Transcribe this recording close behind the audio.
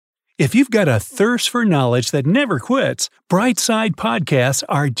If you've got a thirst for knowledge that never quits, Brightside Podcasts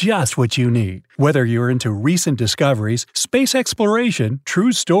are just what you need. Whether you're into recent discoveries, space exploration,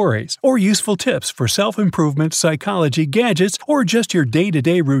 true stories, or useful tips for self-improvement, psychology, gadgets, or just your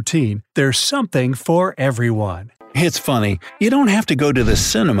day-to-day routine, there's something for everyone. It's funny, you don't have to go to the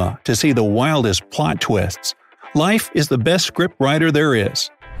cinema to see the wildest plot twists. Life is the best scriptwriter there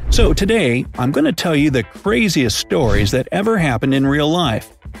is. So today, I'm going to tell you the craziest stories that ever happened in real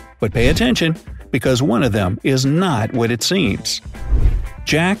life. But pay attention, because one of them is not what it seems.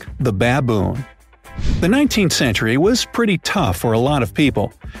 Jack the Baboon. The 19th century was pretty tough for a lot of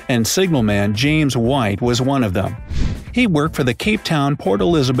people, and signalman James White was one of them. He worked for the Cape Town-Port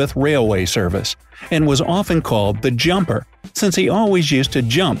Elizabeth Railway Service, and was often called the Jumper, since he always used to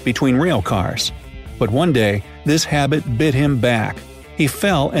jump between rail cars. But one day, this habit bit him back. He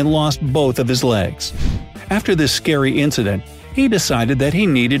fell and lost both of his legs. After this scary incident, he decided that he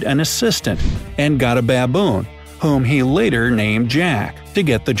needed an assistant and got a baboon, whom he later named Jack, to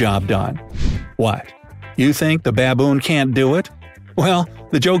get the job done. What? You think the baboon can't do it? Well,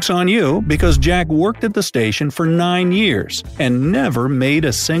 the joke's on you, because Jack worked at the station for 9 years and never made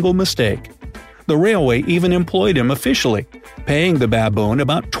a single mistake. The railway even employed him officially, paying the baboon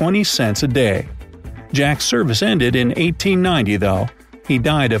about 20 cents a day. Jack's service ended in 1890, though. He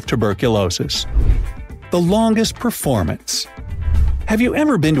died of tuberculosis. The longest performance. Have you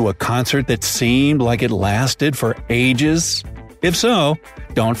ever been to a concert that seemed like it lasted for ages? If so,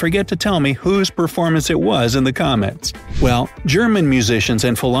 don't forget to tell me whose performance it was in the comments. Well, German musicians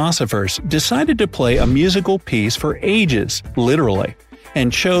and philosophers decided to play a musical piece for ages, literally,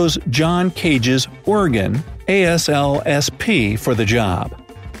 and chose John Cage's organ, ASLSP, for the job.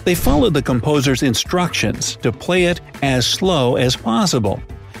 They followed the composer's instructions to play it as slow as possible,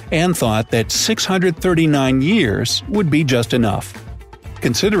 and thought that 639 years would be just enough.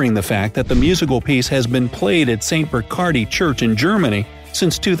 Considering the fact that the musical piece has been played at St. Burkhardi Church in Germany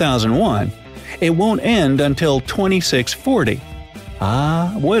since 2001, it won't end until 2640.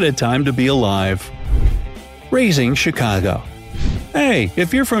 Ah, what a time to be alive. Raising Chicago. Hey,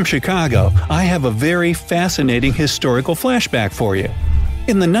 if you're from Chicago, I have a very fascinating historical flashback for you.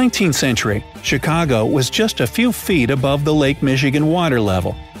 In the 19th century, Chicago was just a few feet above the Lake Michigan water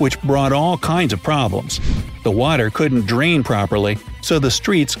level, which brought all kinds of problems. The water couldn't drain properly, so the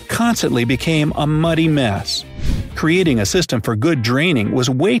streets constantly became a muddy mess. Creating a system for good draining was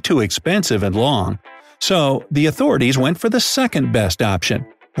way too expensive and long, so the authorities went for the second best option,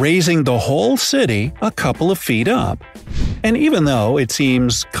 raising the whole city a couple of feet up. And even though it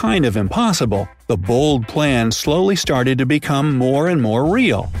seems kind of impossible, the bold plan slowly started to become more and more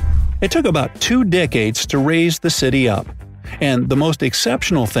real. It took about 2 decades to raise the city up. And the most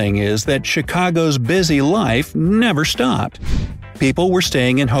exceptional thing is that Chicago's busy life never stopped. People were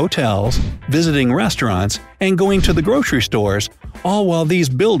staying in hotels, visiting restaurants, and going to the grocery stores, all while these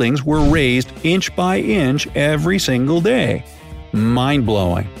buildings were raised inch by inch every single day.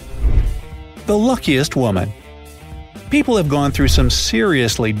 Mind-blowing. The luckiest woman. People have gone through some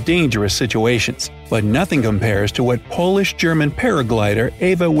seriously dangerous situations, but nothing compares to what Polish-German paraglider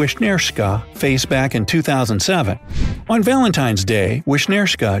Ewa Wisniewska faced back in 2007. On Valentine's Day,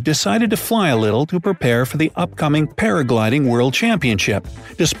 Wisniewska decided to fly a little to prepare for the upcoming Paragliding World Championship,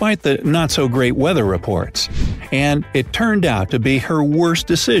 despite the not-so-great weather reports. And it turned out to be her worst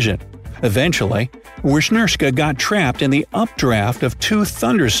decision. Eventually, Wisniewska got trapped in the updraft of 2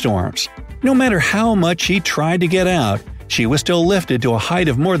 thunderstorms. No matter how much she tried to get out, she was still lifted to a height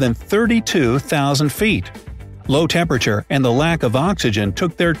of more than 32,000 feet. Low temperature and the lack of oxygen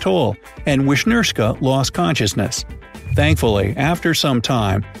took their toll, and Wisniewska lost consciousness. Thankfully, after some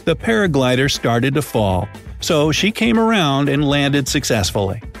time, the paraglider started to fall, so she came around and landed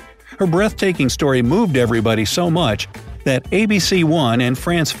successfully. Her breathtaking story moved everybody so much that ABC One and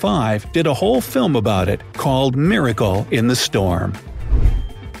France 5 did a whole film about it called Miracle in the Storm.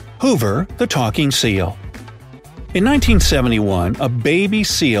 Hoover the Talking Seal. In 1971, a baby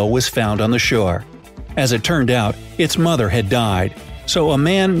seal was found on the shore. As it turned out, its mother had died, so a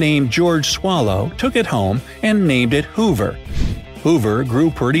man named George Swallow took it home and named it Hoover. Hoover grew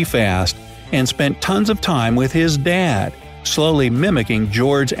pretty fast and spent tons of time with his dad, slowly mimicking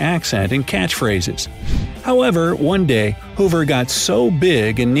George's accent and catchphrases. However, one day, Hoover got so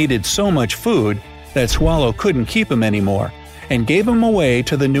big and needed so much food that Swallow couldn't keep him anymore, and gave him away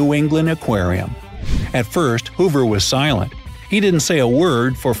to the New England Aquarium. At first, Hoover was silent. He didn't say a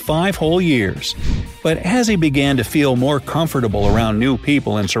word for 5 whole years. But as he began to feel more comfortable around new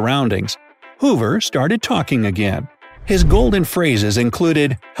people and surroundings, Hoover started talking again. His golden phrases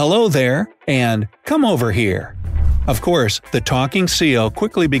included, "Hello there," and "Come over here." Of course, the talking seal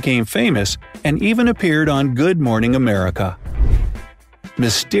quickly became famous and even appeared on Good Morning America.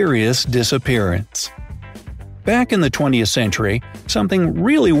 Mysterious disappearance. Back in the 20th century, something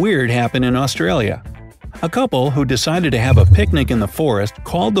really weird happened in Australia. A couple who decided to have a picnic in the forest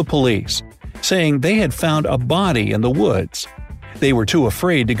called the police, saying they had found a body in the woods. They were too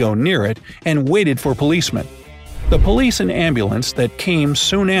afraid to go near it and waited for policemen. The police and ambulance that came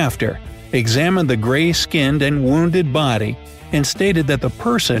soon after examined the gray-skinned and wounded body and stated that the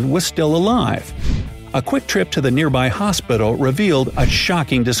person was still alive. A quick trip to the nearby hospital revealed a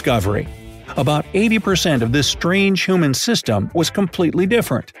shocking discovery. About 80% of this strange human system was completely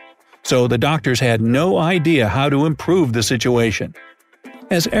different. So the doctors had no idea how to improve the situation.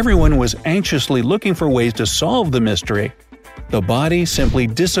 As everyone was anxiously looking for ways to solve the mystery, the body simply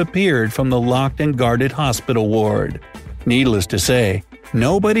disappeared from the locked and guarded hospital ward. Needless to say,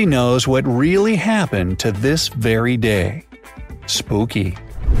 nobody knows what really happened to this very day. Spooky.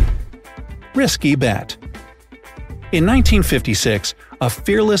 Risky bet. In 1956, a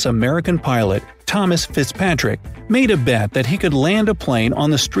fearless American pilot, Thomas Fitzpatrick, made a bet that he could land a plane on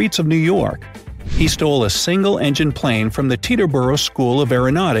the streets of New York. He stole a single-engine plane from the Teterboro School of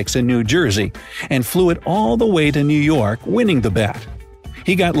Aeronautics in New Jersey and flew it all the way to New York, winning the bet.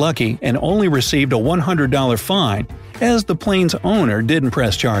 He got lucky and only received a $100 fine, as the plane's owner didn't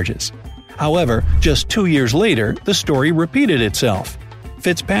press charges. However, just 2 years later, the story repeated itself.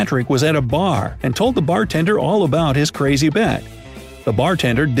 Fitzpatrick was at a bar and told the bartender all about his crazy bet. The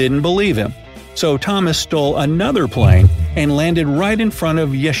bartender didn't believe him, so Thomas stole another plane and landed right in front of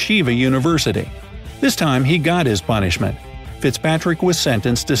Yeshiva University. This time he got his punishment. Fitzpatrick was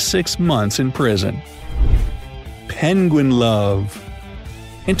sentenced to 6 months in prison. Penguin love.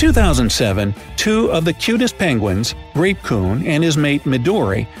 In 2007, 2 of the cutest penguins, Grape Coon and his mate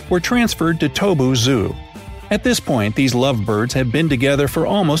Midori, were transferred to Tobu Zoo. At this point, these lovebirds had been together for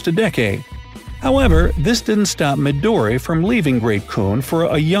almost a decade. However, this didn't stop Midori from leaving Grape Coon for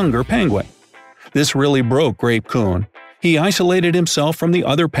a younger penguin. This really broke Grape Coon. He isolated himself from the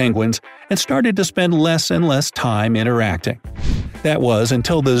other penguins and started to spend less and less time interacting. That was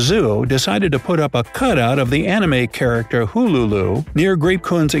until the zoo decided to put up a cutout of the anime character Hululu near Grape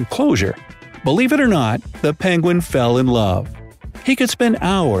Coon's enclosure. Believe it or not, the penguin fell in love. He could spend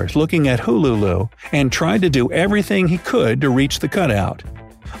hours looking at Hululu and tried to do everything he could to reach the cutout.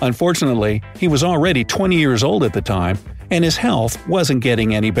 Unfortunately, he was already 20 years old at the time, and his health wasn't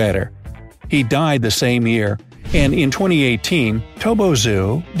getting any better. He died the same year, and in 2018, Tobu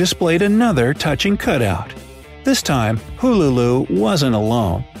Zoo displayed another touching cutout. This time, Hululu wasn't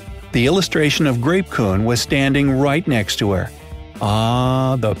alone. The illustration of Grape Coon was standing right next to her.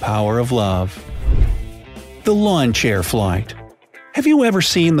 Ah, the power of love. The lawn chair flight. Have you ever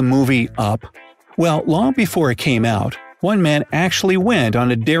seen the movie Up? Well, long before it came out, one man actually went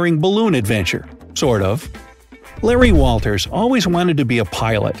on a daring balloon adventure. Sort of. Larry Walters always wanted to be a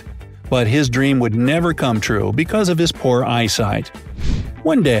pilot, but his dream would never come true because of his poor eyesight.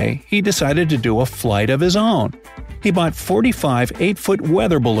 One day, he decided to do a flight of his own. He bought 45 8-foot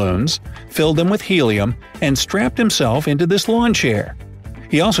weather balloons, filled them with helium, and strapped himself into this lawn chair.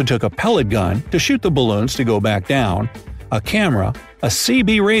 He also took a pellet gun to shoot the balloons to go back down, a camera, a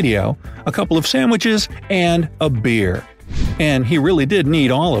CB radio, a couple of sandwiches, and a beer. And he really did need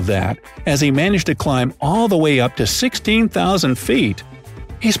all of that, as he managed to climb all the way up to 16,000 feet.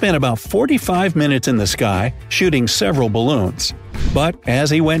 He spent about 45 minutes in the sky, shooting several balloons. But as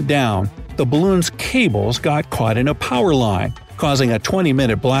he went down, the balloon's cables got caught in a power line, causing a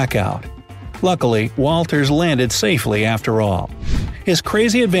 20-minute blackout. Luckily, Walters landed safely after all. His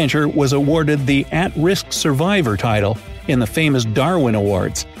crazy adventure was awarded the At-Risk Survivor title in the famous Darwin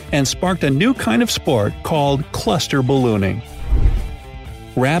Awards and sparked a new kind of sport called cluster ballooning.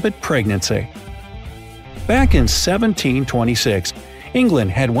 Rabbit pregnancy. Back in 1726,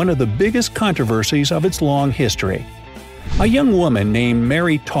 England had one of the biggest controversies of its long history. A young woman named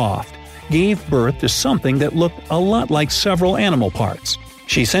Mary Toft gave birth to something that looked a lot like several animal parts.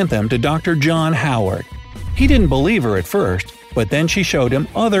 She sent them to Dr. John Howard. He didn't believe her at first, but then she showed him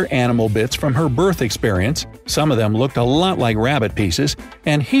other animal bits from her birth experience. Some of them looked a lot like rabbit pieces,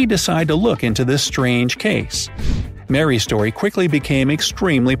 and he decided to look into this strange case. Mary's story quickly became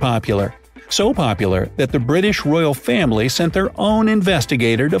extremely popular. So popular that the British royal family sent their own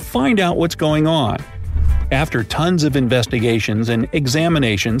investigator to find out what's going on. After tons of investigations and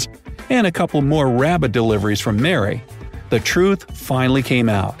examinations, and a couple more rabbit deliveries from Mary, the truth finally came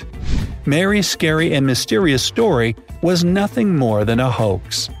out. Mary's scary and mysterious story was nothing more than a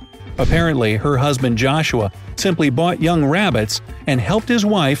hoax. Apparently, her husband Joshua simply bought young rabbits and helped his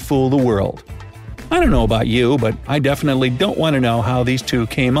wife fool the world. I don't know about you, but I definitely don't want to know how these two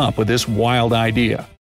came up with this wild idea.